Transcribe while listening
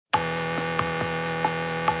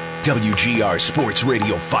WGR Sports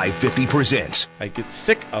Radio 550 presents I get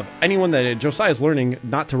sick of anyone that Josiah's learning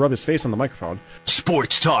not to rub his face on the microphone.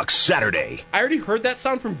 Sports Talk Saturday. I already heard that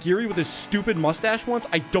sound from Geary with his stupid mustache once.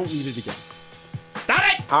 I don't need it again. Stop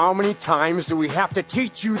it! How many times do we have to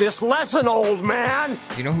teach you this lesson, old man?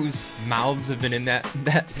 Do you know whose mouths have been in that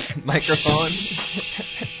microphone?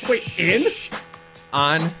 Wait, in?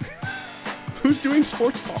 On? Who's doing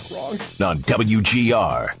sports talk wrong? On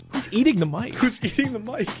WGR. Who's eating the mic? Who's eating the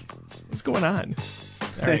mic? What's going on?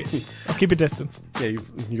 All right, I'll keep a distance. Yeah,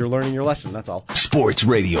 you're learning your lesson, that's all. Sports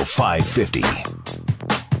Radio 550.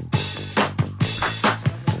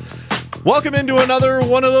 Welcome into another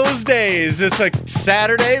one of those days. It's a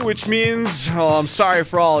Saturday, which means, I'm sorry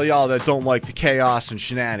for all of y'all that don't like the chaos and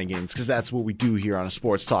shenanigans, because that's what we do here on a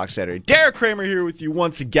Sports Talk Saturday. Derek Kramer here with you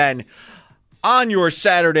once again on your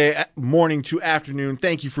Saturday morning to afternoon.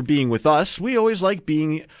 Thank you for being with us. We always like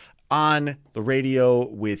being on the radio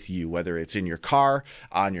with you, whether it's in your car,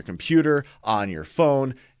 on your computer, on your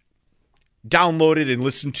phone. Download it and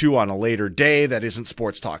listen to on a later day that isn't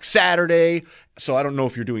Sports Talk Saturday. So I don't know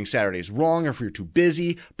if you're doing Saturdays wrong or if you're too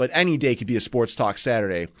busy, but any day could be a Sports Talk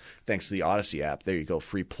Saturday thanks to the Odyssey app. There you go,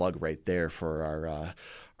 free plug right there for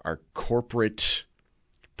our corporate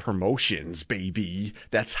promotions, baby.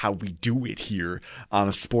 That's how we do it here on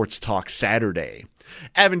a Sports Talk Saturday.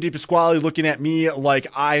 Evan DePasquale looking at me like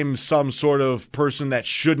I'm some sort of person that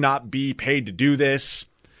should not be paid to do this.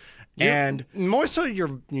 And more so,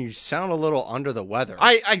 you sound a little under the weather.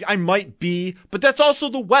 I might be, but that's also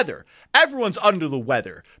the weather. Everyone's under the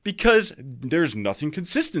weather because there's nothing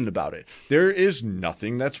consistent about it. There is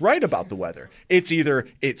nothing that's right about the weather. It's either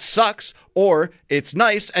it sucks or it's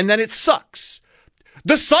nice and then it sucks.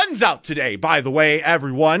 The sun's out today, by the way,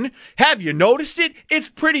 everyone. Have you noticed it? It's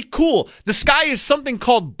pretty cool. The sky is something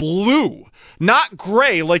called blue, not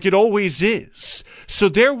gray like it always is. So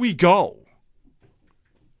there we go.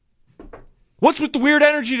 What's with the weird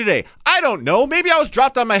energy today? I don't know. Maybe I was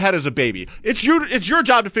dropped on my head as a baby. It's your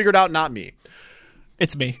job to figure it out, not me.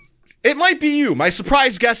 It's me. It might be you. My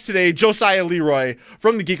surprise guest today, Josiah Leroy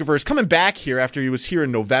from the Geekiverse, coming back here after he was here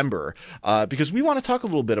in November, because we want to talk a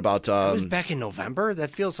little bit about... It was back in November?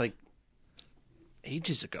 That feels like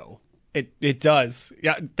ages ago. It does.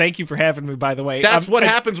 Yeah. Thank you for having me, by the way. That's what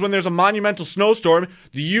happens when there's a monumental snowstorm,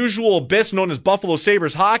 the usual abyss known as Buffalo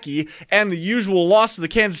Sabres hockey, and the usual loss to the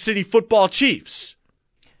Kansas City Football Chiefs.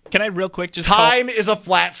 Can I real quick just... Time is a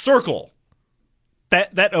flat circle.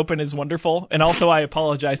 That open is wonderful, and also I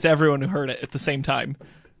apologize to everyone who heard it at the same time.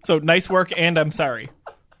 So nice work, and I'm sorry.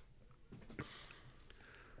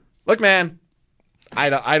 Look, man, I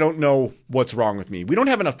don't know what's wrong with me. We don't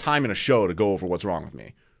have enough time in a show to go over what's wrong with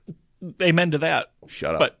me. Amen to that.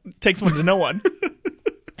 Shut up. But it takes one to know one.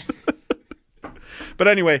 But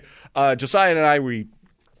anyway, Josiah and I, we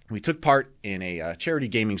took part in a charity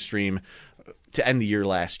gaming stream to end the year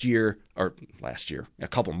a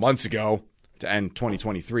couple months ago, to end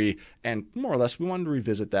 2023, and more or less we wanted to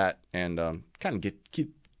revisit that and kind of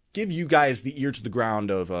give you guys the ear to the ground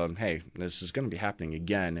of hey, this is going to be happening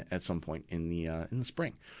again at some point in the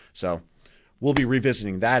spring. So we'll be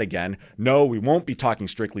revisiting that again. No, we won't be talking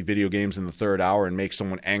strictly video games in the third hour and make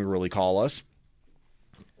someone angrily call us.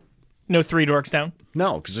 No Three Dorks Down?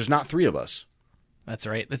 No, because there's not three of us. That's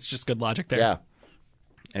right. That's just good logic there. Yeah.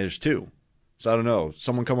 And there's two. So I don't know.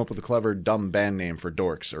 Someone come up with a clever, dumb band name for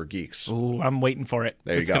dorks or geeks. Ooh, I'm waiting for it.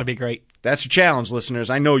 There you go. It's going to be great. That's your challenge,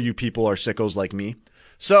 listeners. I know you people are sickos like me.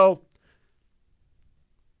 So,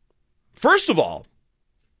 first of all,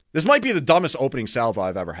 this might be the dumbest opening salvo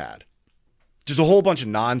I've ever had. Just a whole bunch of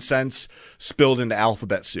nonsense spilled into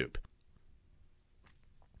alphabet soup.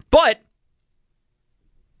 But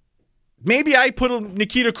maybe I put a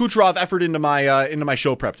Nikita Kucherov effort into my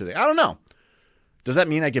show prep today. I don't know. Does that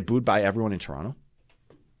mean I get booed by everyone in Toronto?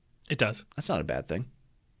 It does. That's not a bad thing.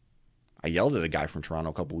 I yelled at a guy from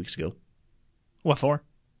Toronto a couple weeks ago. What for?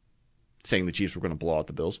 Saying the Chiefs were going to blow out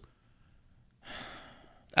the Bills.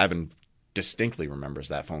 Evan distinctly remembers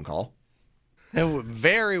that phone call.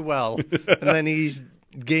 Very well. And then he's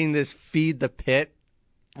getting this feed the pit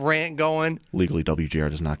rant going. Legally,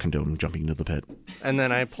 WGR does not condone jumping into the pit. And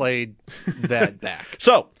then I played that back.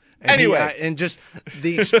 So, anyway. And just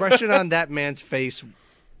the expression on that man's face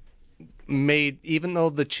made, even though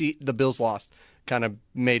the Bills lost, kind of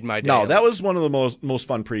made my day. No, that was one of the most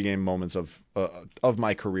fun pregame moments of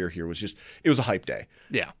my career here. It was a hype day.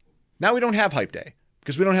 Yeah. Now we don't have hype day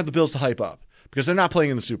because we don't have the Bills to hype up because they're not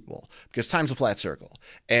playing in the Super Bowl because time's a flat circle.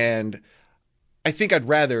 And I think I'd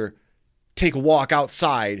rather take a walk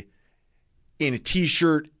outside in a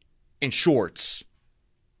T-shirt and shorts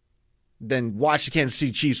than watch the Kansas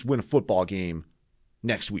City Chiefs win a football game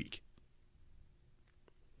next week.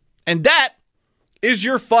 And that is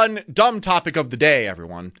your fun, dumb topic of the day,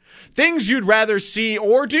 everyone. Things you'd rather see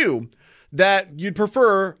or do that you'd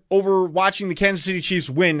prefer over watching the Kansas City Chiefs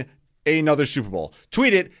win another Super Bowl.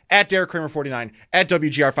 Tweet it at Derek Kramer 49 at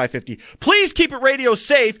WGR550. Please keep it radio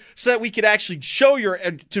safe so that we could actually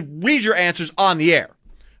to read your answers on the air.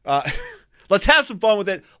 Let's have some fun with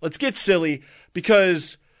it. Let's get silly,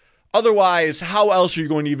 because otherwise, how else are you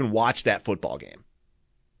going to even watch that football game?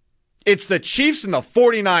 It's the Chiefs and the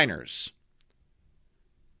 49ers.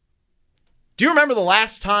 Do you remember the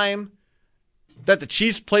last time that the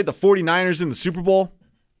Chiefs played the 49ers in the Super Bowl?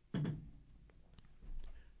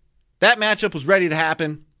 That matchup was ready to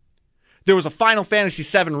happen. There was a Final Fantasy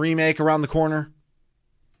VII remake around the corner.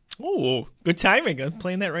 Oh, good timing. I'm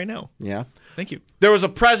playing that right now. Yeah. Thank you. There was a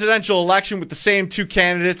presidential election with the same two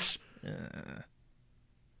candidates.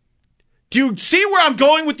 Do you see where I'm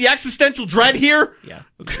going with the existential dread here? Yeah,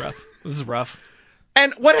 this is rough. This is rough.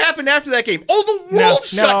 And what happened after that game? Oh, the world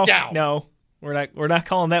shut down. No, we're not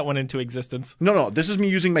calling that one into existence. No. This is me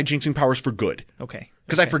using my jinxing powers for good. Okay.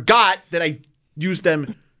 Because I forgot that I used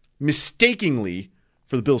them mistakenly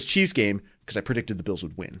for the Bills-Chiefs game because I predicted the Bills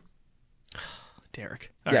would win.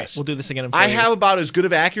 Derek. All right, we'll do this again in 4 I years. have about as good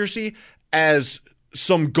of accuracy as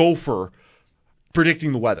some gopher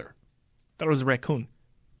predicting the weather. Thought it was a raccoon.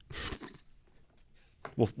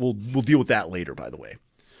 We'll deal with that later, by the way.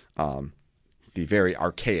 The very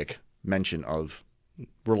archaic mention of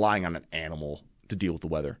relying on an animal to deal with the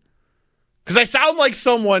weather. Because I sound like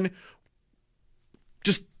someone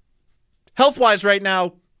just health-wise right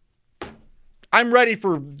now. I'm ready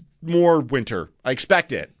for more winter. I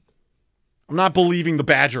expect it. I'm not believing the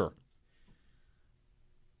badger.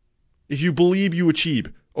 If you believe, you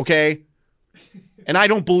achieve, okay? And I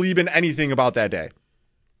don't believe in anything about that day.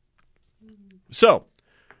 So,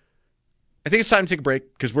 I think it's time to take a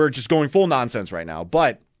break because we're just going full nonsense right now.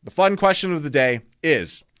 But the fun question of the day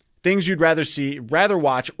is things you'd rather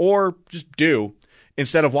watch, or just do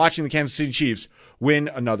instead of watching the Kansas City Chiefs win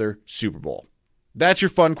another Super Bowl. That's your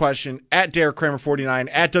fun question at Derek Kramer 49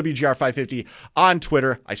 at WGR550 on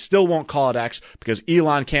Twitter. I still won't call it X because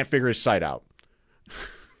Elon can't figure his site out.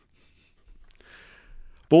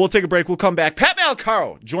 But we'll take a break. We'll come back. Pat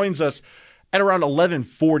Malcaro joins us at around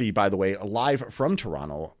 11:40, by the way, live from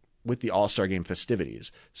Toronto with the All-Star Game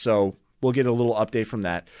festivities. So we'll get a little update from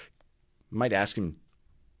that. Might ask him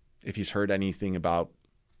if he's heard anything about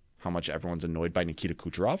how much everyone's annoyed by Nikita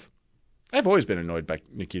Kucherov. I've always been annoyed by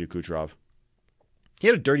Nikita Kucherov. He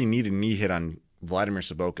had a dirty knee-to-knee hit on Vladimir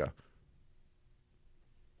Sobotka.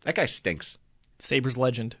 That guy stinks. Sabres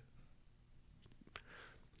legend.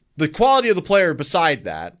 The quality of the player beside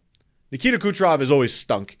that, Nikita Kucherov has always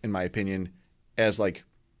stunk, in my opinion, as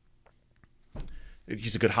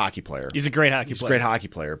he's a good hockey player. He's a great hockey player. He's a great hockey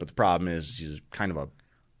player, but the problem is he's kind of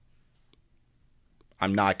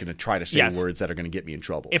I'm not going to try to say words that are going to get me in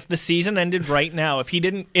trouble. If the season ended right now, he's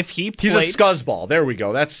a scuzzball. There we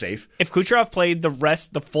go. That's safe. If Kucherov played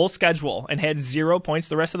the full schedule and had 0 points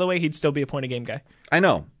the rest of the way, he'd still be a point-a-game guy. I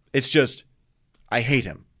know. It's just, I hate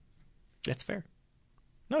him. That's fair.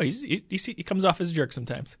 No, he comes off as a jerk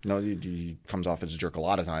sometimes. No, he comes off as a jerk a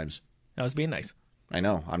lot of times. I was being nice. I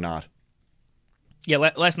know. I'm not. Yeah,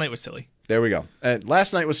 last night was silly. There we go.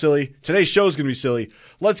 Last night was silly. Today's show is going to be silly.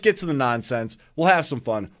 Let's get to the nonsense. We'll have some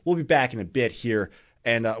fun. We'll be back in a bit here,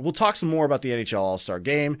 and we'll talk some more about the NHL All-Star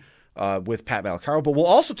Game with Pat Malcaro, but we'll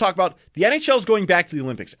also talk about the NHL is going back to the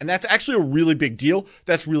Olympics, and that's actually a really big deal.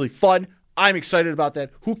 That's really fun. I'm excited about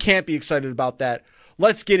that. Who can't be excited about that?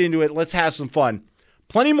 Let's get into it. Let's have some fun.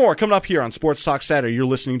 Plenty more coming up here on Sports Talk Saturday. You're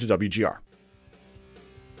listening to WGR.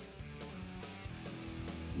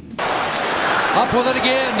 Up with it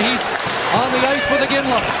again. He's on the ice with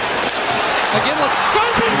Iginla. Iginla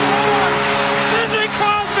scraping forward. Sidney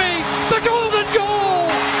Crosby, the golden goal.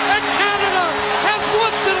 And Canada has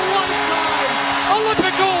once in a lifetime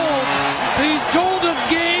Olympic gold. These golden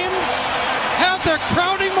games have their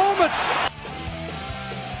crowning moment.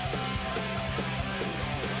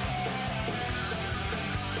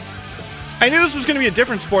 I knew this was going to be a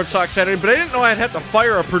different Sports Talk Saturday, but I didn't know I'd have to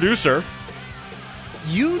fire a producer.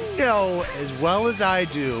 You know as well as I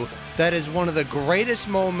do that is one of the greatest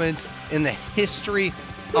moments in the history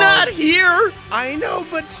Not here! I know,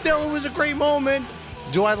 but still it was a great moment.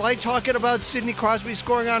 Do I like talking about Sidney Crosby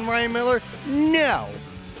scoring on Ryan Miller? No.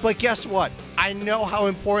 But guess what? I know how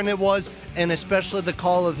important it was, and especially the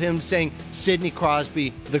call of him saying, Sidney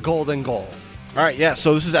Crosby, the golden goal. All right, yeah,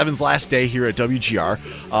 so this is Evan's last day here at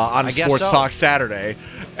WGR on a Sports Talk Saturday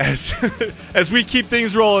as we keep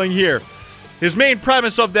things rolling here. His main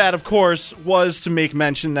premise of that, of course, was to make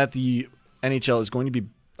mention that the NHL is going to be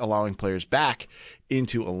allowing players back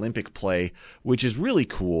into Olympic play, which is really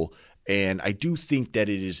cool. And I do think that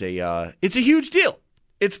it's a huge deal.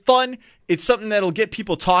 It's fun. It's something that'll get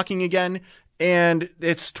people talking again. And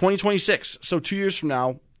it's 2026. So 2 years from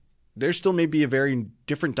now, there still may be a very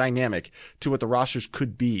different dynamic to what the rosters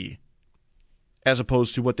could be as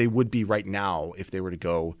opposed to what they would be right now if they were to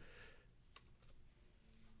go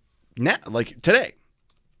now, like today.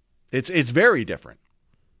 It's very different.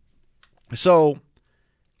 So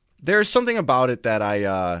there's something about it that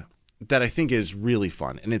I think is really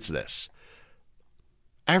fun, and it's this.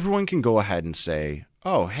 Everyone can go ahead and say,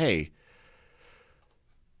 oh, hey,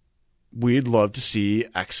 we'd love to see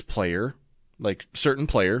X player, like certain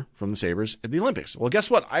player from the Sabres at the Olympics. Well, guess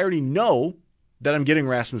what? I already know that I'm getting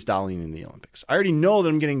Rasmus Dahlin in the Olympics. I already know that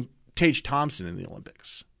I'm getting Tage Thompson in the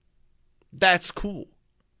Olympics. That's cool.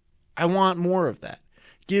 I want more of that.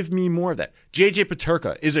 Give me more of that. JJ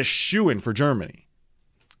Peterka is a shoo-in for Germany.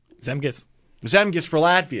 Zemgus for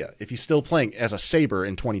Latvia, if he's still playing as a Sabre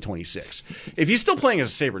in 2026. If he's still playing as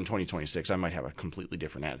a Sabre in 2026, I might have a completely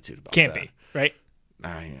different attitude about that. Can't be, right?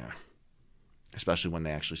 Yeah. Especially when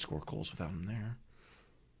they actually score goals without him there.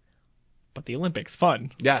 But the Olympics,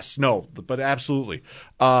 fun. Yes, no, but absolutely.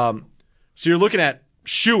 So you're looking at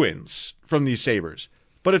shoo-ins from these Sabres.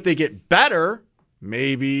 But if they get better,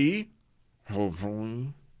 maybe,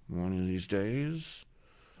 hopefully, one of these days.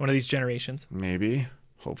 One of these generations. Maybe,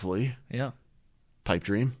 hopefully. Yeah. Pipe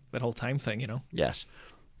dream. That whole time thing, Yes.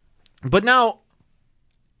 But now,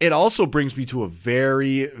 it also brings me to a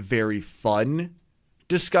very, very fun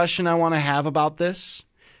discussion I want to have about this,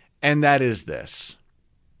 and that is this.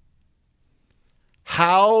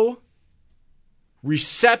 How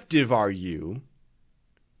receptive are you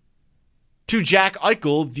to Jack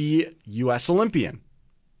Eichel, the U.S. Olympian?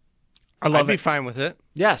 I'd be fine with it.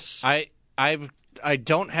 Yes. I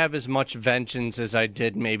don't have as much vengeance as I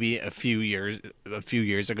did maybe a few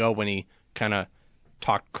years ago when he kind of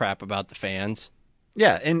talked crap about the fans.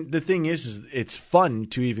 Yeah, and the thing is it's fun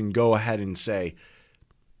to even go ahead and say,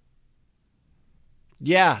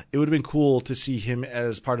 yeah, it would have been cool to see him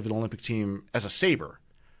as part of an Olympic team as a Sabre.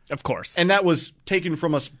 Of course. And that was taken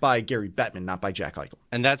from us by Gary Bettman, not by Jack Eichel.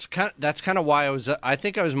 And that's kind of why I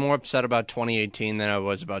think I was more upset about 2018 than I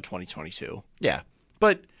was about 2022. Yeah,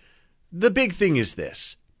 but the big thing is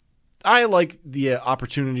this. I like the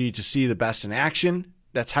opportunity to see the best in action.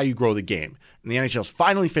 That's how you grow the game. And the NHL is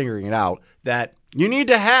finally figuring it out that you need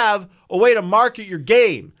to have a way to market your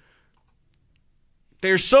game.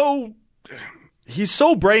 He's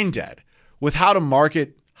so brain dead with how to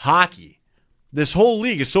market hockey. This whole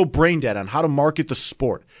league is so brain dead on how to market the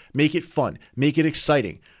sport. Make it fun. Make it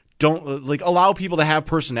exciting. Don't allow people to have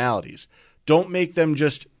personalities. Don't make them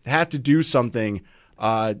just have to do something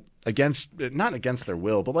not against their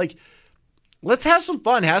will, but let's have some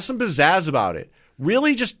fun. Have some pizzazz about it.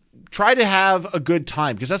 Really just try to have a good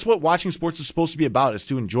time, because that's what watching sports is supposed to be about, is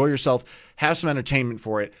to enjoy yourself, have some entertainment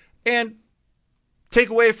for it, and take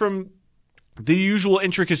away from the usual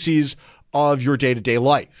intricacies of your day-to-day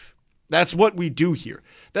life. That's what we do here.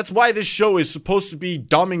 That's why this show is supposed to be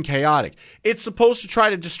dumb and chaotic. It's supposed to try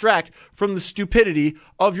to distract from the stupidity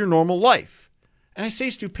of your normal life. And I say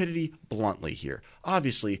stupidity bluntly here.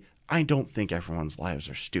 Obviously, I don't think everyone's lives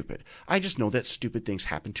are stupid. I just know that stupid things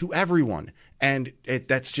happen to everyone. And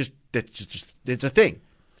it's a thing.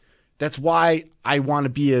 That's why I want to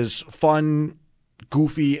be as fun,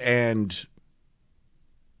 goofy, and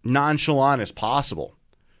nonchalant as possible.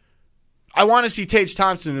 I want to see Tage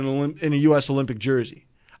Thompson in a U.S. Olympic jersey.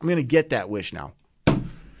 I'm going to get that wish now.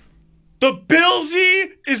 The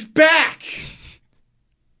Billsy is back!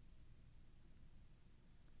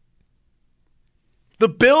 The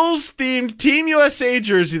Bills-themed Team USA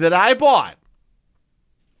jersey that I bought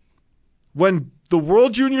when the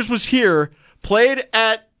World Juniors was here, played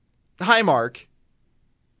at Highmark.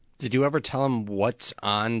 Did you ever tell him what's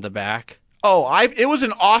on the back? Oh, it was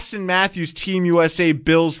an Austin Matthews Team USA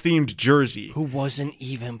Bills-themed jersey. Who wasn't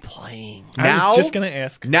even playing. I was just going to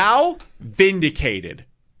ask. Now, vindicated.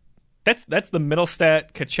 That's the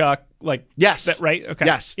Middlestat, Kachuk, yes. That, right? Okay.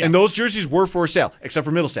 Yes. Yeah. And those jerseys were for sale, except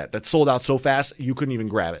for Middlestat. That sold out so fast, you couldn't even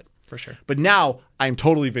grab it. For sure. But now, I'm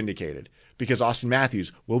totally vindicated, because Austin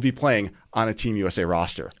Matthews will be playing on a Team USA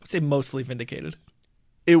roster. I'd say mostly vindicated.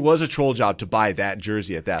 It was a troll job to buy that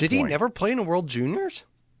jersey at that point. Did he never play in the World Juniors?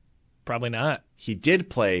 Probably not. He did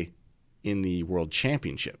play in the World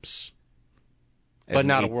Championships. But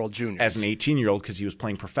not a World Juniors. As an 18-year-old, because he was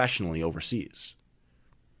playing professionally overseas.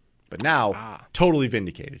 But now, totally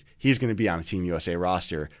vindicated. He's going to be on a Team USA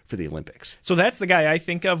roster for the Olympics. So that's the guy I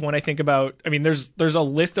think of when I think about, I mean, there's a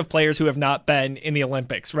list of players who have not been in the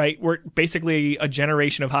Olympics, right? We're basically a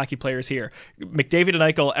generation of hockey players here. McDavid and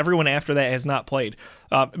Eichel, everyone after that has not played.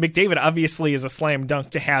 McDavid obviously is a slam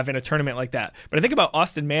dunk to have in a tournament like that. But I think about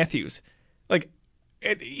Austin Matthews. Like,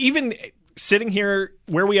 even sitting here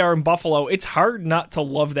where we are in Buffalo, it's hard not to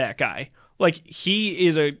love that guy. Like, he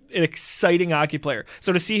is an exciting hockey player.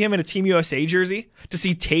 So to see him in a Team USA jersey, to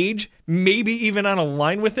see Tage maybe even on a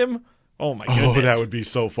line with him, oh my goodness. Oh, that would be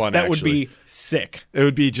so fun, That would be sick. It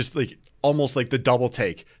would be just like almost like the double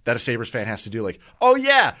take that a Sabres fan has to do. Like, oh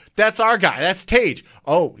yeah, that's our guy. That's Tage.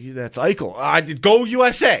 Oh, that's Eichel. Go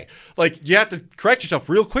USA. Like, you have to correct yourself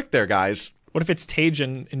real quick there, guys. What if it's Tage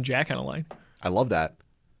and Jack on a line? I love that.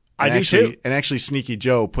 I do too. And actually, Sneaky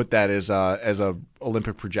Joe put that as a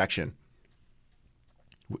Olympic projection.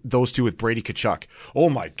 Those two with Brady Tkachuk. Oh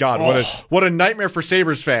my God, what a nightmare for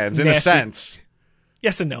Sabres fans in Nasty. a sense.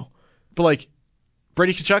 Yes and no. But like,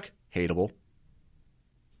 Brady Tkachuk, hateable.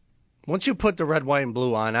 Once you put the red, white, and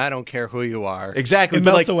blue on, I don't care who you are. Exactly. It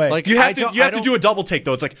But melts away. Like, you have to do a double take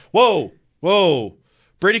though. It's like, whoa,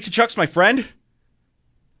 Brady Tkachuk's my friend.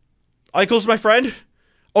 Eichel's my friend.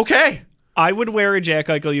 Okay. I would wear a Jack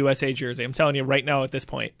Eichel USA jersey. I'm telling you right now at this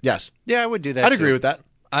point. Yes. Yeah, I would do that. I'd agree with that.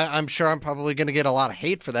 I'm sure I'm probably going to get a lot of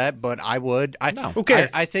hate for that, but I would. Who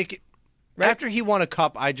cares? I think after he won a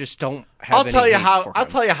cup, I just don't have. I'll tell you how. I'll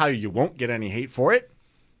tell you how you won't get any hate for it.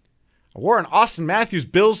 I wore an Austin Matthews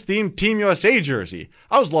Bills themed Team USA jersey.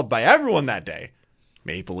 I was loved by everyone that day.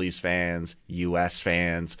 Maple Leafs fans, US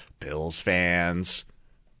fans, Bills fans.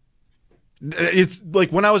 It's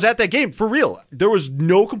like when I was at that game, for real, there was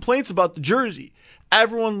no complaints about the jersey.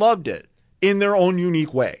 Everyone loved it in their own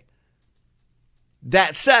unique way.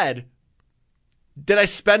 That said, did I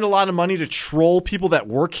spend a lot of money to troll people that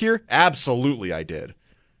work here? Absolutely I did.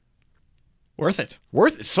 Worth it.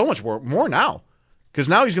 Worth it. So much more now. Because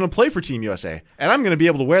now he's going to play for Team USA. And I'm going to be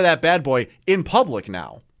able to wear that bad boy in public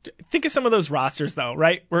now. Think of some of those rosters, though,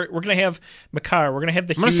 right? We're going to have Makar. We're going to have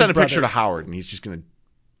the I'm going to Hughes send a brothers. picture to Howard, and he's just going to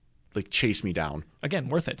like chase me down. Again,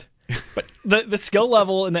 worth it. But the skill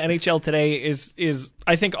level in the NHL today is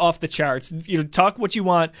I think off the charts. You know, talk what you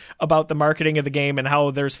want about the marketing of the game and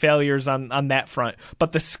how there's failures on that front,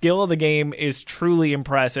 but the skill of the game is truly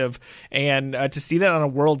impressive. And to see that on a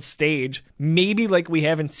world stage, maybe like we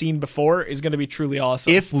haven't seen before, is going to be truly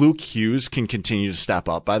awesome. If Luke Hughes can continue to step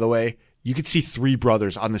up, by the way, you could see three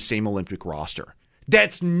brothers on the same Olympic roster.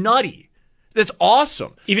 That's nutty. That's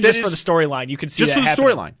awesome. Even just for the storyline, you could see just that for the happening.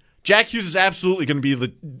 storyline. Jack Hughes is absolutely going to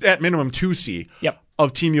be at minimum 2C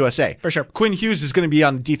of Team USA. For sure. Quinn Hughes is going to be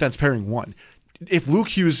on the defense pairing 1. If Luke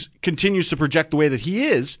Hughes continues to project the way that he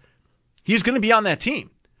is, he's going to be on that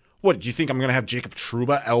team. What, do you think I'm going to have Jacob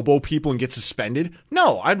Trouba elbow people and get suspended?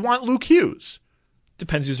 No, I'd want Luke Hughes.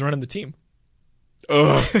 Depends who's running the team.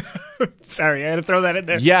 Ugh. Sorry, I had to throw that in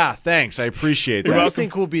there. Yeah, thanks. I appreciate Who that. do you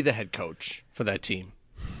think will be the head coach for that team?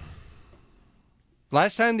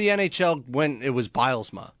 Last time the NHL went, it was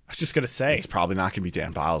Bilesma. I was just going to say. It's probably not going to be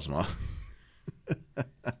Dan Bilesma.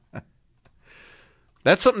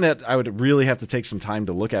 That's something that I would really have to take some time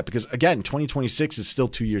to look at because, again, 2026 is still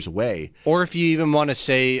 2 years away. Or if you even want to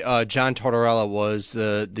say John Tortorella was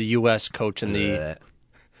the U.S. coach in the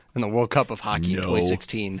World Cup of Hockey in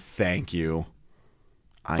 2016. Thank you.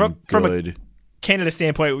 I'm from good. a Canada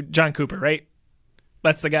standpoint, John Cooper, right?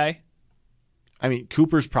 That's the guy? I mean,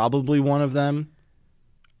 Cooper's probably one of them.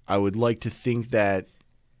 I would like to think that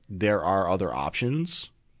there are other options.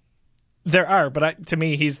 There are, but to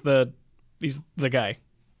me, he's the guy.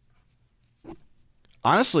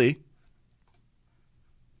 Honestly,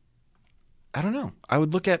 I don't know. I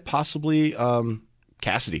would look at possibly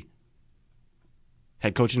Cassidy,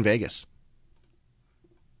 head coach in Vegas.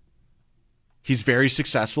 He's very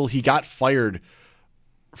successful. He got fired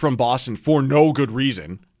from Boston for no good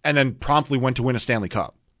reason and then promptly went to win a Stanley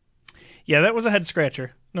Cup. Yeah, that was a head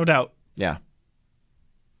scratcher, no doubt. Yeah.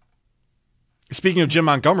 Speaking of Jim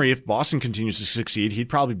Montgomery, if Boston continues to succeed, he'd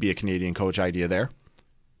probably be a Canadian coach idea there.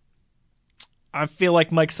 I feel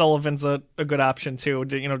like Mike Sullivan's a good option too,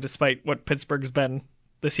 you know, despite what Pittsburgh's been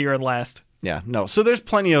this year and last. Yeah, no. So there's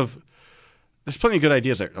plenty of good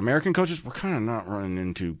ideas there. American coaches, we're kind of not running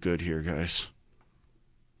into good here, guys.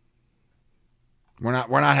 We're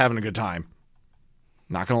not having a good time.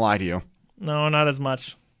 Not going to lie to you. No, not as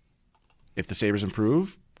much. If the Sabres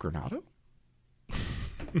improve, Granado?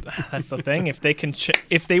 That's the thing. If they can,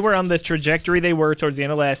 if they were on the trajectory they were towards the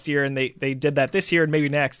end of last year, and they did that this year and maybe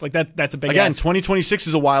next, like that's a big again. ask. 2026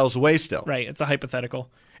 is a while away still. Right. It's a hypothetical.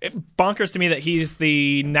 It bonkers to me that he's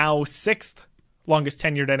the now 6th longest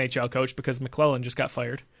tenured NHL coach because McClellan just got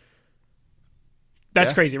fired.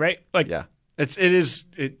 That's crazy, right? Like, yeah,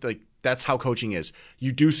 that's how coaching is.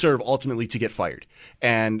 You do serve ultimately to get fired,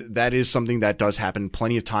 and that is something that does happen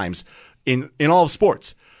plenty of times in all of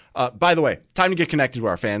sports. By the way, time to get connected to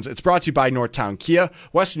our fans. It's brought to you by Northtown Kia,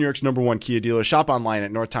 Western New York's #1 Kia dealer. Shop online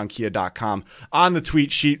at northtownkia.com. On the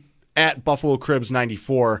tweet sheet at Buffalo Cribs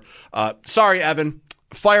 94. Sorry, Evan.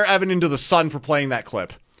 Fire Evan into the sun for playing that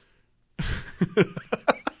clip.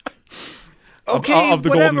 Okay, of the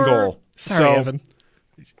whatever. golden goal. sorry, Evan.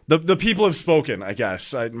 The people have spoken, I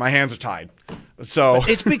guess. My hands are tied. So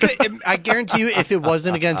It's because I guarantee you, if it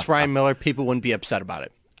wasn't against Ryan Miller, people wouldn't be upset about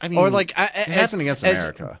it. I mean, or like it hasn't against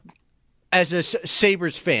America. As a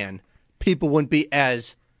Sabres fan, people wouldn't be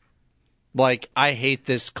as like, I hate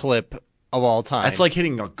this clip of all time. It's like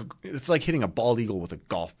hitting a bald eagle with a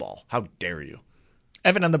golf ball. How dare you?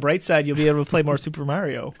 Evan, on the bright side, you'll be able to play more Super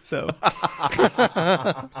Mario. So,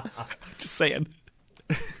 just saying.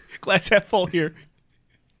 Glass half full here.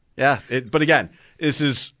 Yeah, but again,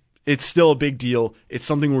 it's still a big deal. It's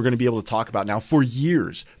something we're going to be able to talk about now for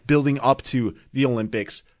years, building up to the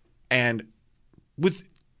Olympics, and with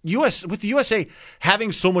the USA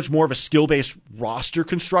having so much more of a skill-based roster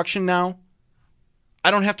construction now,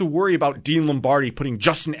 I don't have to worry about Dean Lombardi putting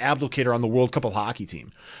Justin Abdelkader on the World Cup of Hockey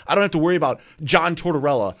team. I don't have to worry about John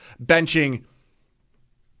Tortorella benching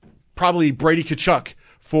probably Brady Tkachuk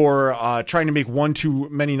for trying to make one too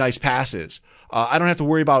many nice passes. I don't have to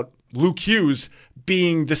worry about Luke Hughes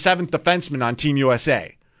being the 7th defenseman on Team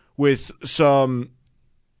USA with some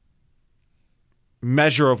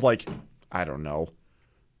measure of I don't know.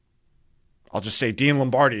 I'll just say Dean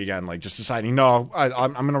Lombardi again, just deciding, no,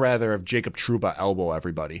 I'm going to rather have Jacob Trouba elbow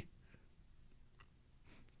everybody.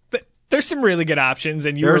 There's some really good options,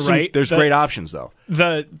 and you're right. There's great options, though.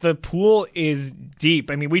 The pool is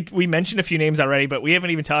deep. I mean, we mentioned a few names already, but we haven't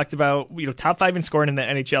even talked about top 5 in scoring in the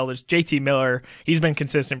NHL. There's JT Miller. He's been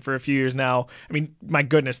consistent for a few years now. I mean, my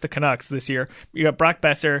goodness, the Canucks this year. You got Brock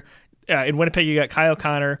Besser. In Winnipeg, you got Kyle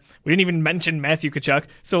Connor. We didn't even mention Matthew Tkachuk.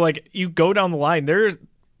 So, you go down the line, they're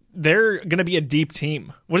going to be a deep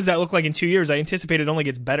team. What does that look like in 2 years? I anticipate it only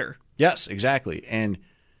gets better. Yes, exactly. And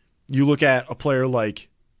you look at a player like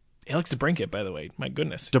Alex DeBrincat, by the way. My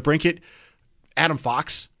goodness. DeBrincat, Adam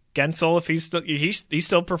Fox, Gensel, if he's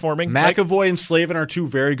still performing. McAvoy and Slavin are two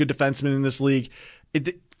very good defensemen in this league.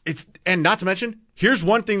 It's and not to mention, here's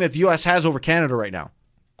one thing that the U.S. has over Canada right now: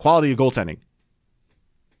 quality of goaltending.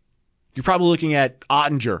 You're probably looking at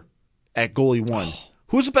Ottinger at goalie 1.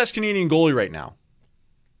 Who's the best Canadian goalie right now?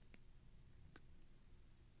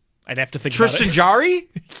 I'd have to think Tristan about it. Jarry?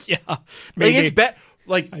 Yeah, maybe.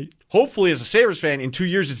 Hopefully, as a Sabres fan, in 2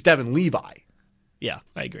 years, it's Devin Levi. Yeah,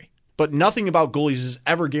 I agree. But nothing about goalies is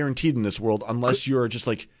ever guaranteed in this world unless you're just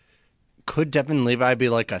Could Devin Levi be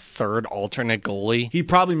a third alternate goalie? He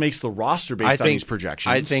probably makes the roster based on these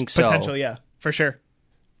projections. I think so. Potential, yeah, for sure.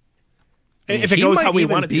 If it goes how we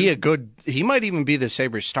want it to. He might even be the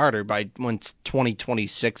Sabres starter by when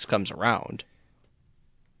 2026 comes around.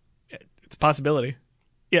 It's a possibility.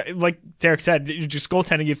 Yeah, like Derek said, you just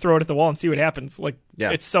goaltending, you throw it at the wall and see what happens.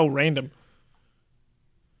 It's so random.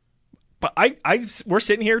 But we're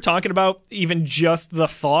sitting here talking about even just the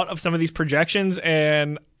thought of some of these projections,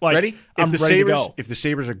 and ready? I'm ready to go. If the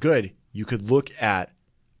Sabres are good, you could look at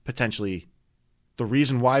potentially the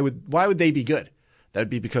reason why would they be good. That would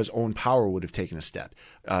be because Owen Power would have taken a step.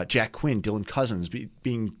 Jack Quinn, Dylan Cousins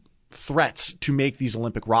being threats to make these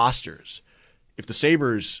Olympic rosters. If the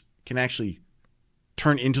Sabres can actually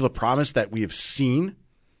turn into the promise that we have seen,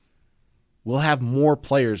 we'll have more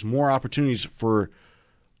players, more opportunities for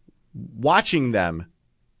watching them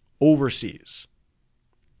overseas.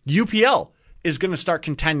 UPL is going to start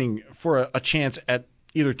contending for a chance at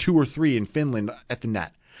either 2 or 3 in Finland at the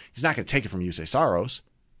net. He's not going to take it from Jussi Saros,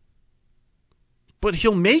 but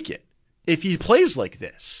he'll make it if he plays like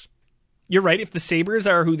this. You're right. If the Sabres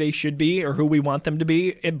are who they should be or who we want them to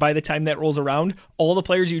be, by the time that rolls around, all the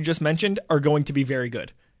players you just mentioned are going to be very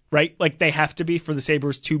good, right? They have to be for the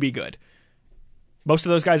Sabres to be good. Most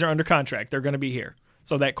of those guys are under contract. They're going to be here.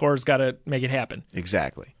 So that core's got to make it happen.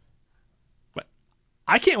 Exactly. But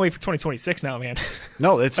I can't wait for 2026 now, man.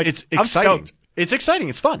 No, it's exciting. I'm stoked. It's exciting.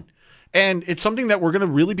 It's fun. And it's something that we're going to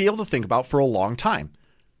really be able to think about for a long time.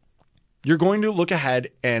 You're going to look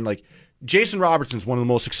ahead and Jason Robertson's one of the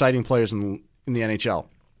most exciting players in the NHL.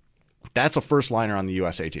 That's a first liner on the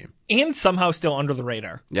USA team. And somehow still under the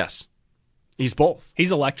radar. Yes. He's both.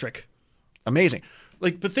 He's electric. Amazing.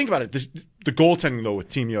 But think about it. The goaltending, though, with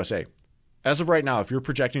Team USA. As of right now, if you're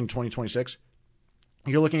projecting 2026,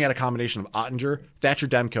 you're looking at a combination of Ottinger, Thatcher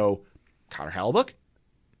Demko, Connor Hellebuyck.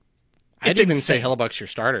 I'd even say Hellebuck's your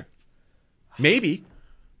starter. Maybe.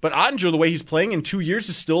 But Ottinger, the way he's playing in 2 years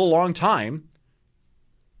is still a long time.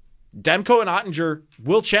 Demko and Ottinger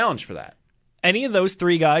will challenge for that. Any of those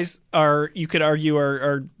three guys you could argue,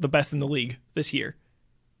 are the best in the league this year.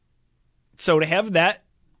 So to have that,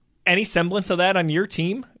 any semblance of that on your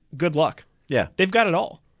team, good luck. Yeah. They've got it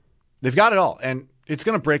all. They've got it all. And it's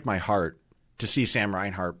going to break my heart to see Sam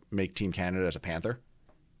Reinhart make Team Canada as a Panther.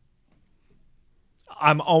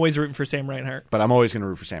 I'm always rooting for Sam Reinhart. But I'm always going to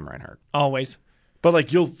root for Sam Reinhart. Always. But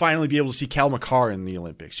like, you'll finally be able to see Cal McCarr in the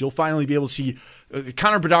Olympics. You'll finally be able to see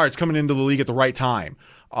Connor Bedard's coming into the league at the right time.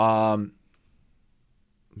 Have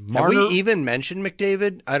we even mentioned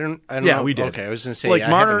McDavid? I don't know. Yeah, we did. Okay, I was going to say, like I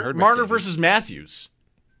haven't heard Marner McDavid. versus Matthews.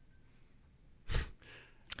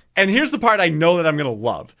 And here's the part I know that I'm going to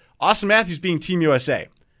love. Austin Matthews being Team USA.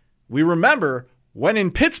 We remember when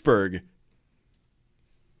in Pittsburgh,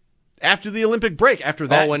 after the Olympic break, after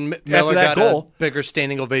that, when Miller got goal, a bigger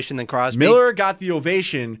standing ovation than Crosby. Miller got the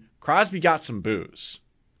ovation. Crosby got some booze,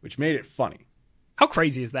 which made it funny. How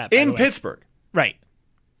crazy is that? By In the way? Pittsburgh. Right.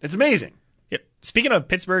 It's amazing. Yep. Speaking of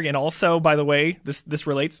Pittsburgh, and also, by the way, this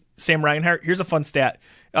relates, Sam Reinhart. Here's a fun stat.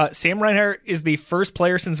 Sam Reinhart is the first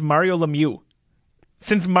player since Mario Lemieux.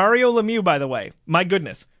 Since Mario Lemieux, by the way, my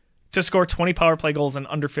goodness, to score 20 power play goals in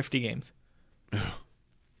under 50 games.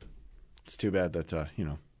 It's too bad that,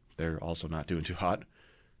 they're also not doing too hot.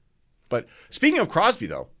 But speaking of Crosby,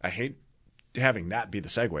 though, I hate having that be the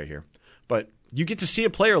segue here, but you get to see a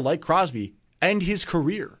player like Crosby end his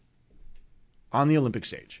career on the Olympic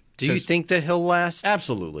stage. Do you think that he'll last?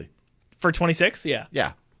 Absolutely. For 26? Yeah.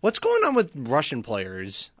 Yeah. What's going on with Russian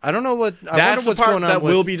players? I don't know what. That's the what's part going on that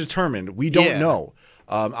with... will be determined. We don't Yeah. know.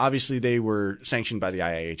 Obviously, they were sanctioned by the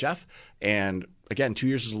IIHF, and again, 2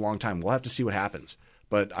 years is a long time. We'll have to see what happens.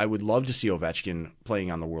 But I would love to see Ovechkin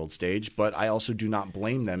playing on the world stage, but I also do not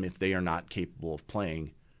blame them if they are not capable of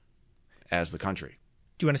playing as the country.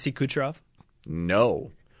 Do you want to see Kucherov?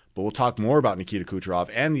 No. But we'll talk more about Nikita Kucherov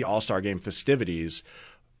and the All-Star Game festivities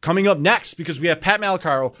coming up next, because we have Pat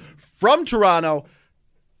Malacaro from Toronto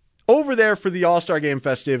over there for the All-Star Game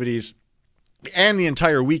festivities and the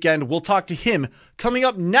entire weekend. We'll talk to him coming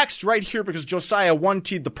up next right here, because Josiah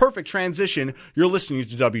one-teed the perfect transition. You're listening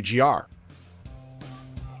to WGR.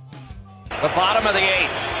 The bottom of the eighth.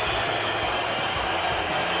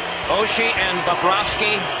 Oshie and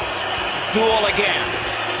Bobrovsky duel again.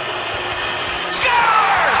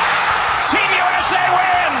 Score! Team USA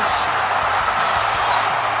wins!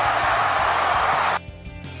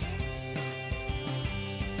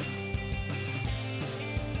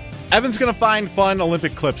 Evan's going to find fun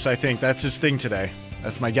Olympic clips, I think. That's his thing today.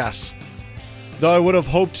 That's my guess. Though I would have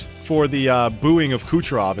hoped for the booing of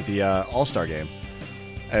Kucherov at the All-Star Game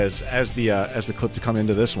as the clip to come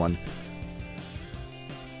into this one.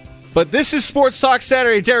 But this is Sports Talk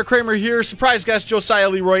Saturday. Derek Kramer here. Surprise guest Josiah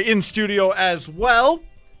Leroy in studio as well.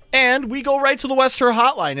 And we go right to the West Her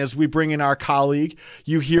Hotline as we bring in our colleague.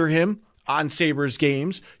 You hear him on Sabres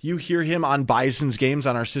games. You hear him on Bison's games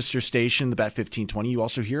on our sister station, the Bet 1520. You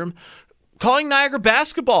also hear him calling Niagara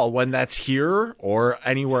basketball when that's here or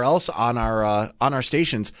anywhere else on our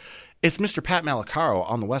stations. It's Mr. Pat Malacaro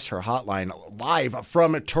on the West Her Hotline, live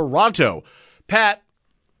from Toronto. Pat,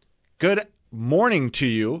 good morning to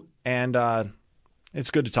you, and it's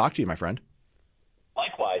good to talk to you, my friend.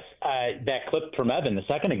 Likewise. That clip from Evan a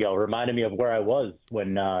second ago reminded me of where I was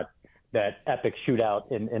when that epic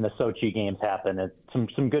shootout in the Sochi games happened. And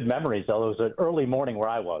some good memories, though. It was an early morning where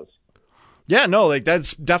I was. Yeah, no, like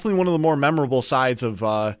that's definitely one of the more memorable sides of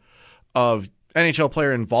NHL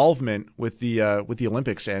player involvement with the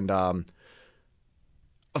Olympics, and of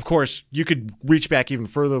course you could reach back even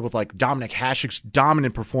further with like Dominik Hasek's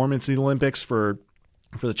dominant performance in the Olympics for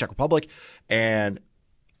the Czech Republic, and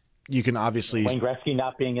you can obviously Wayne Gretzky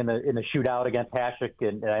not being in the shootout against Hasek,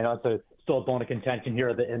 and I know it's still a bone of contention here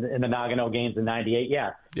in the Nagano games in '98.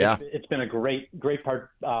 Yeah. It's been a great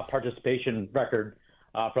participation record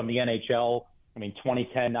from the NHL. I mean,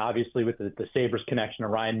 2010 obviously with the Sabres connection to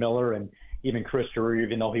Ryan Miller and even Chris Drury,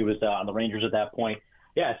 even though he was on the Rangers at that point.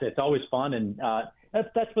 Yeah, it's always fun, and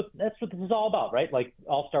that's what this is all about, right? Like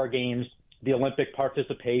All-Star games, the Olympic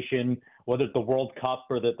participation, whether it's the World Cup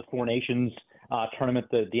or the Four Nations tournament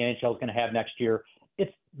that the NHL is going to have next year.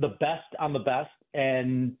 It's the best on the best,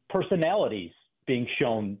 and personalities being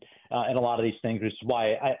shown in a lot of these things, which is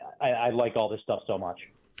why I like all this stuff so much.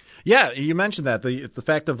 Yeah, you mentioned that the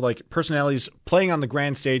fact of like personalities playing on the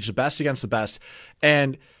grand stage, the best against the best,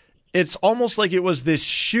 and it's almost like it was this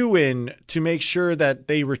shoe-in to make sure that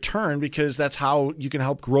they return, because that's how you can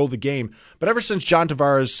help grow the game. But ever since John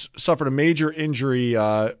Tavares suffered a major injury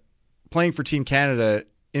playing for Team Canada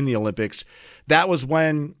in the Olympics. That was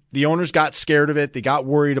when the owners got scared of it. They got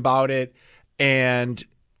worried about it. And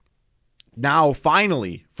now,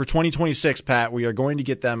 finally, for 2026, Pat, we are going to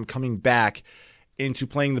get them coming back into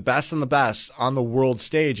playing the best and the best on the world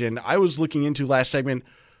stage. And I was looking into last segment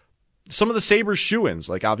some of the Sabres shoo-ins.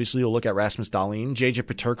 Like, obviously, you'll look at Rasmus Dahlin, JJ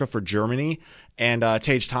Peterka for Germany, and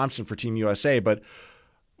Tage Thompson for Team USA. But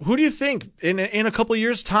who do you think in a couple of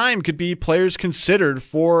years' time could be players considered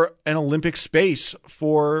for an Olympic space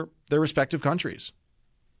for their respective countries?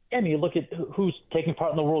 I mean, you look at who's taking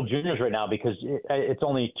part in the World Juniors right now, because it's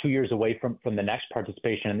only 2 years away from the next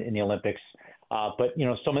participation in the Olympics. But,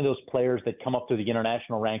 some of those players that come up through the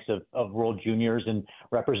international ranks of World Juniors and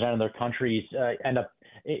representing their countries end up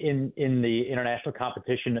in the international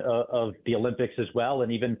competition of the Olympics as well.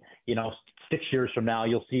 And even, 6 years from now,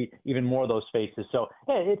 you'll see even more of those faces. So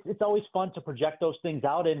it's always fun to project those things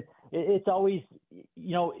out. And it's always,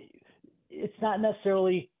 it's not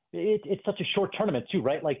necessarily – it's such a short tournament too,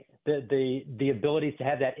 right? Like the ability to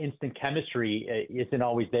have that instant chemistry isn't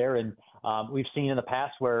always there. And we've seen in the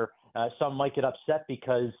past where some might get upset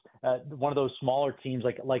because one of those smaller teams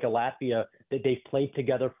like a Latvia, that they've played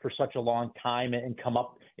together for such a long time and come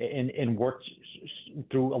up and worked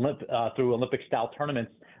through Olympic style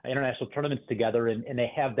tournaments, international tournaments together, and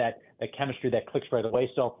they have that chemistry that clicks right away.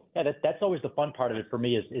 So yeah, that's always the fun part of it for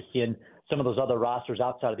me is seeing some of those other rosters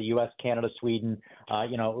outside of the U.S., Canada, Sweden,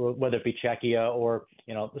 whether it be Czechia or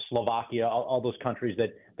Slovakia, all those countries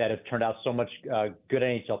that have turned out so much good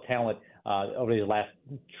NHL talent over these last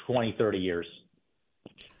 20, 30 years.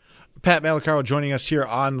 Pat Malacaro joining us here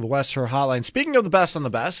on the Western Hotline. Speaking of the best on the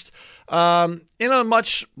best, in a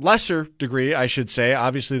much lesser degree, I should say,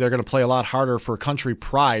 obviously they're going to play a lot harder for country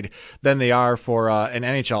pride than they are for an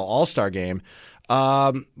NHL All-Star game.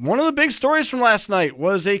 One of the big stories from last night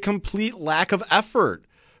was a complete lack of effort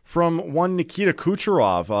from one Nikita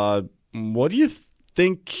Kucherov. What do you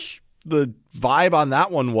think the vibe on that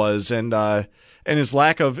one was, and his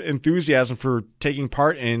lack of enthusiasm for taking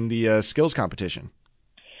part in the skills competition?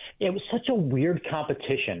 It was such a weird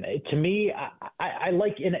competition. To me, I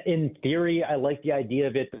like, in theory, I like the idea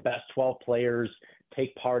of it, the best 12 players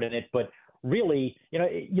take part in it, but really,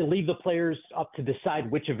 you leave the players up to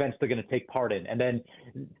decide which events they're going to take part in. And then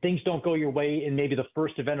things don't go your way in maybe the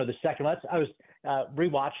first event or the second. I was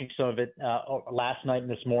rewatching some of it last night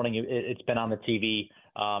and this morning. It's been on the TV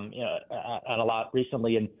on a lot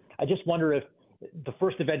recently. And I just wonder if the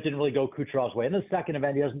first event didn't really go Kucherov's way, and the second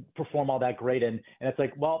event he doesn't perform all that great, and it's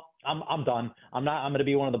like, well, I'm done. I'm going to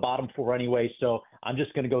be one of the bottom four anyway, so I'm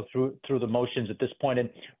just going to go through the motions at this point. And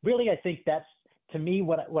really, I think that's, to me,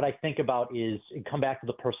 what I think about is come back to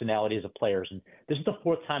the personalities of players. And this is the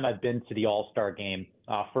fourth time I've been to the All-Star game,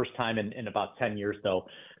 first time in about 10 years though.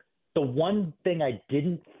 The one thing I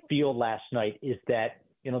didn't feel last night is that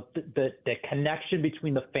the connection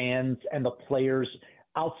between the fans and the players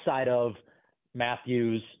outside of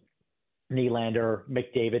Matthews, Nylander,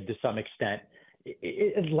 McDavid to some extent,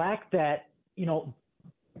 it lacked that,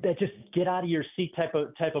 that just get out of your seat type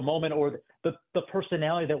of moment, or the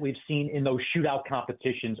personality that we've seen in those shootout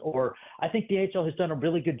competitions. Or I think the AHL has done a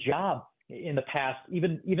really good job in the past.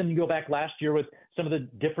 Even you go back last year with some of the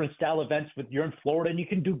different style events with, you're in Florida and you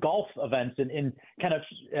can do golf events and kind of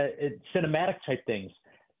cinematic type things.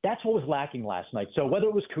 That's what was lacking last night. So whether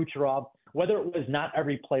it was Kucherov, whether it was not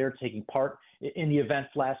every player taking part in the events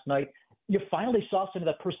last night, you finally saw some of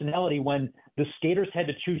that personality when the skaters had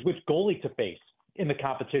to choose which goalie to face in the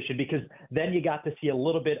competition, because then you got to see a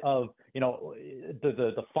little bit of,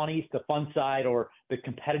 the fun side or the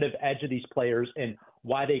competitive edge of these players and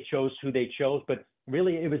why they chose who they chose. But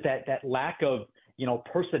really it was that lack of,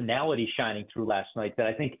 personality shining through last night that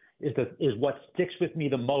I think is what sticks with me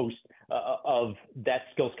the most of that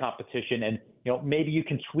skills competition. And, maybe you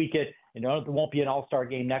can tweak it. There won't be an all-star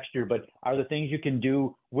game next year, but are there things you can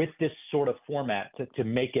do with this sort of format to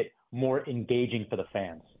make it more engaging for the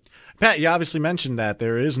fans? Pat, you obviously mentioned that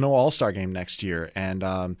there is no all-star game next year. And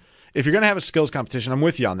if you're going to have a skills competition, I'm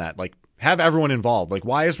with you on that. Like, have everyone involved. Like,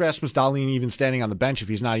 why is Rasmus Dahlin even standing on the bench if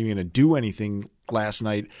he's not even going to do anything last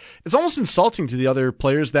night? It's almost insulting to the other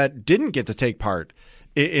players that didn't get to take part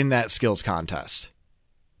in that skills contest.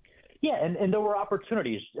 Yeah, and there were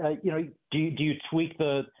opportunities. Do you tweak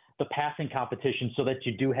the passing competition so that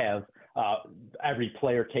you do have every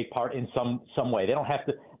player take part in some way? They don't have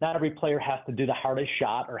to. Not every player has to do the hardest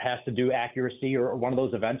shot or has to do accuracy or one of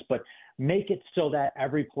those events, but make it so that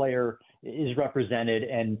every player is represented.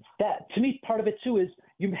 And that, to me, part of it too is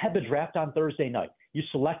you had the draft on Thursday night. You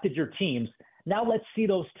selected your teams. Now let's see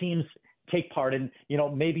those teams take part in,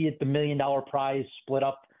 maybe at the $1 million prize split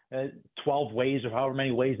up 12 ways or however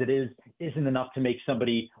many ways it is, isn't enough to make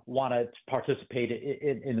somebody want to participate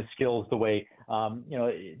in the skills the way,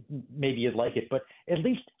 maybe you'd like it. But at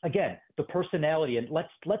least, again, the personality, and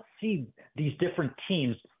let's see these different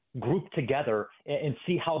teams group together and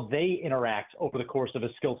see how they interact over the course of a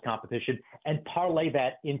skills competition and parlay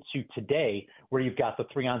that into today where you've got the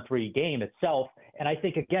 3-on-3 game itself. And I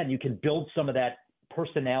think, again, you can build some of that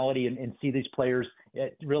personality and see these players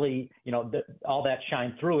really, all that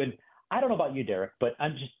shine through. And I don't know about you, Derek, but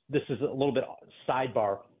this is a little bit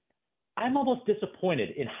sidebar. I'm almost disappointed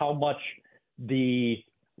in how much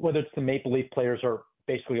whether it's the Maple Leaf players are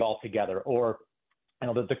basically all together, or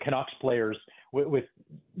the Canucks players with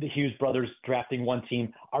the Hughes brothers drafting one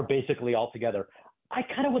team are basically all together. I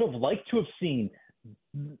kind of would have liked to have seen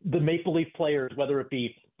the Maple Leaf players, whether it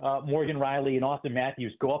be Morgan Riley and Austin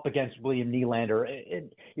Matthews, go up against William Nylander.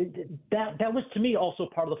 That was, to me, also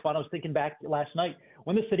part of the fun. I was thinking back last night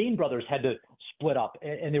when the Sedin brothers had to split up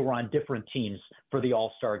and they were on different teams for the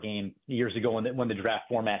All-Star game years ago when the draft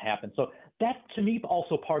format happened. So that, to me,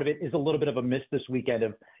 also part of it is a little bit of a miss this weekend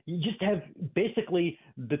of you just have basically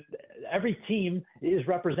every team is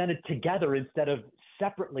represented together instead of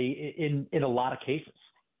separately in a lot of cases.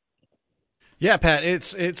 Yeah, Pat,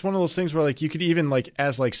 it's one of those things where you could even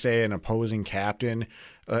as say an opposing captain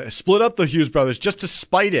split up the Hughes brothers just to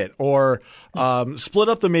spite it, or split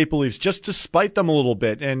up the Maple Leafs just to spite them a little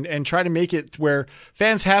bit, and try to make it where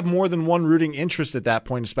fans have more than one rooting interest at that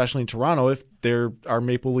point, especially in Toronto, if there are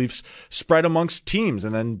Maple Leafs spread amongst teams,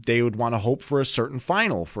 and then they would want to hope for a certain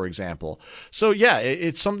final, for example. So yeah,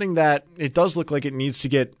 it's something that it does look like it needs to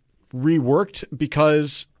get reworked,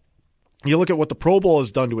 because you look at what the Pro Bowl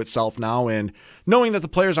has done to itself now, and knowing that the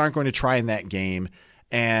players aren't going to try in that game,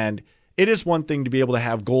 and it is one thing to be able to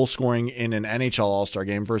have goal scoring in an NHL All-Star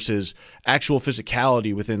game versus actual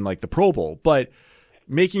physicality within the Pro Bowl, but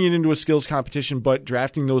making it into a skills competition, but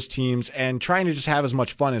drafting those teams and trying to just have as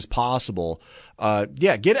much fun as possible.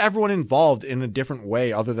 Get everyone involved in a different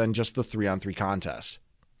way other than just the 3-on-3 contest.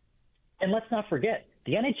 And let's not forget,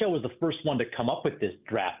 the NHL was the first one to come up with this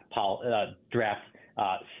draft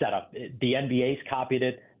setup. The NBA's copied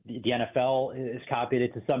it. The NFL has copied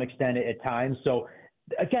it to some extent at times. So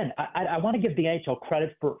again, I want to give the NHL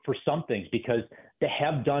credit for some things, because they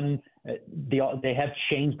have they have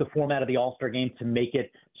changed the format of the All-Star game to make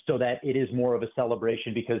it so that it is more of a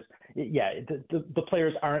celebration, because the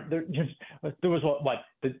players aren't there. There was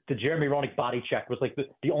the Jeremy Roenick body check was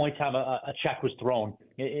the only time a check was thrown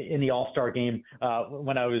in the All-Star game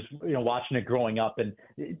when I was watching it growing up. And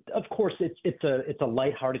of course it's a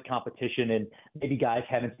lighthearted competition, and maybe guys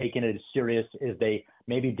haven't taken it as serious as they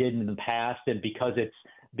maybe did in the past, and because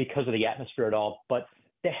of the atmosphere at all. But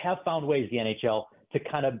they have found ways, the NHL, to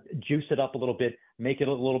kind of juice it up a little bit, make it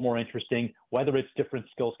a little more interesting, whether it's different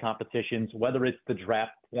skills competitions, whether it's the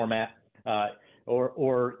draft format,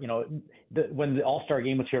 or when the All-Star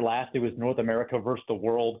game was here last, it was North America versus the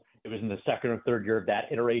world. It was in the second or third year of that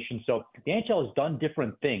iteration. So the NHL has done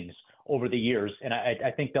different things over the years, and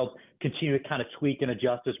I think they'll continue to kind of tweak and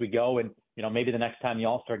adjust as we go. And maybe the next time the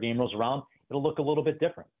All-Star game rolls around, it'll look a little bit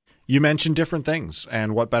different. You mentioned different things,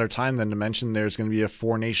 and what better time than to mention there's going to be a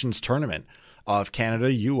 4 nations tournament of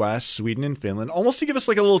Canada, U.S., Sweden, and Finland, almost to give us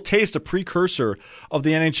a little taste, a precursor of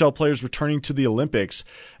the NHL players returning to the Olympics.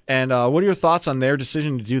 And what are your thoughts on their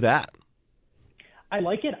decision to do that? I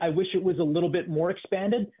like it. I wish it was a little bit more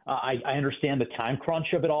expanded. I understand the time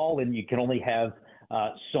crunch of it all, and you can only have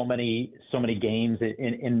so many games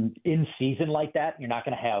in season like that. You're not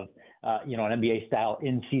going to have an NBA style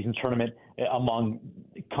in season tournament among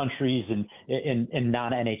countries and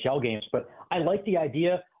non-NHL games. But I like the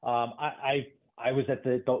idea. I was at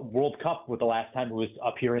the World Cup with the last time it was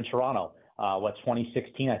up here in Toronto.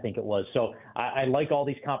 2016, I think it was. So I like all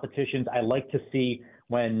these competitions. I like to see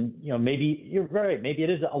when, maybe you're right. Maybe it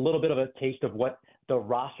is a little bit of a taste of what the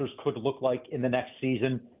rosters could look like in the next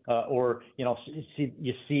season, or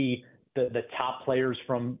you see the top players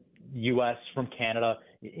from U.S., from Canada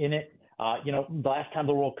in it. The last time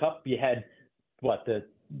the World Cup, you had the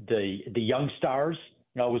young stars.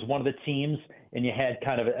 It was one of the teams, and you had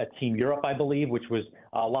kind of a Team Europe, I believe, which was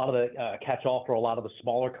a lot of the catch-all for a lot of the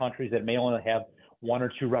smaller countries that may only have 1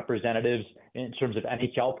 or 2 representatives in terms of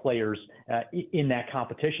NHL players in that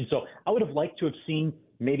competition. So I would have liked to have seen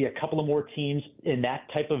maybe a couple of more teams in that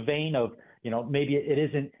type of vein of, maybe it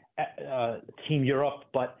isn't Team Europe,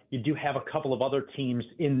 but you do have a couple of other teams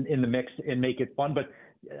in the mix and make it fun. But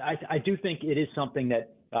I do think it is something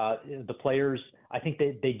that the players, I think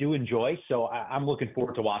they do enjoy. So I'm looking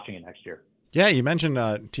forward to watching it next year. Yeah, you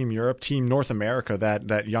mentioned Team Europe, Team North America,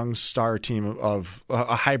 that young star team of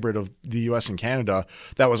a hybrid of the U.S. and Canada.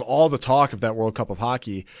 That was all the talk of that World Cup of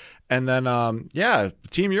Hockey. And then,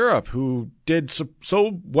 Team Europe, who did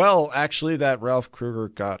so well, actually, that Ralph Kruger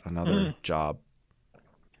got another job.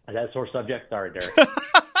 Is that a sore subject? Sorry, Derek.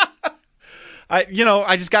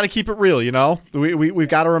 I just got to keep it real, We've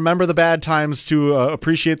got to remember the bad times to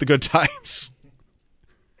appreciate the good times.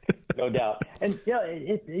 No doubt. And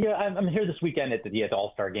I'm here this weekend at the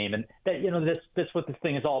All-Star game, and that's what this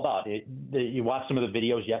thing is all about. You watched some of the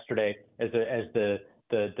videos yesterday as the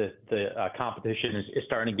competition is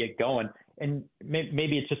starting to get going, and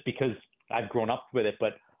maybe it's just because I've grown up with it,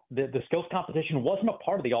 but the skills competition wasn't a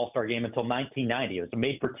part of the All-Star game until 1990. It was a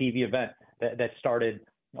made-for-TV event that started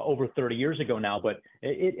over 30 years ago now, but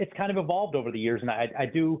it's kind of evolved over the years, and I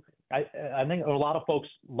think a lot of folks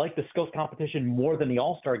like the skills competition more than the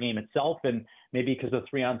All-Star game itself, and maybe because of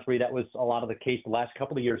 3-on-3, that was a lot of the case the last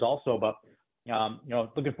couple of years also. But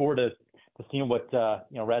looking forward to seeing what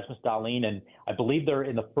Rasmus Dahlin, and I believe they're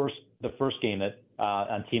in the first game that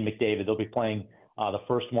on Team McDavid. They'll be playing the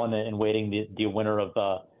first one and waiting the winner of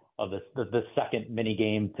the second mini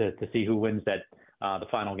game to see who wins the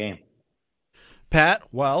final game. Pat,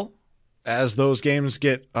 well, as those games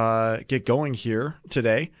get going here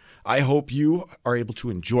today, I hope you are able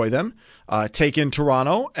to enjoy them, take in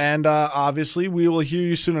Toronto, and obviously we will hear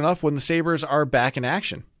you soon enough when the Sabres are back in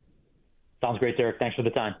action. Sounds great, Derek. Thanks for the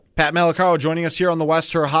time. Pat Malacaro joining us here on the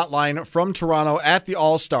West Her Hotline from Toronto at the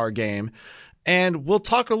All-Star Game. And we'll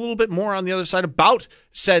talk a little bit more on the other side about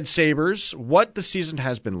said Sabres, what the season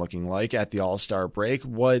has been looking like at the All-Star break,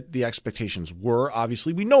 what the expectations were.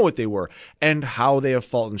 Obviously, we know what they were, and how they have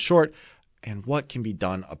fallen short, and what can be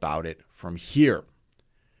done about it from here.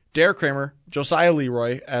 Derek Kramer, Josiah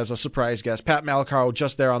Leroy as a surprise guest, Pat Malacaro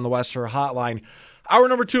just there on the West Her Hotline. Hour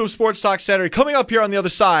number 2 of Sports Talk Saturday. Coming up here on the other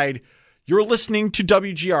side, you're listening to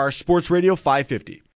WGR Sports Radio 550.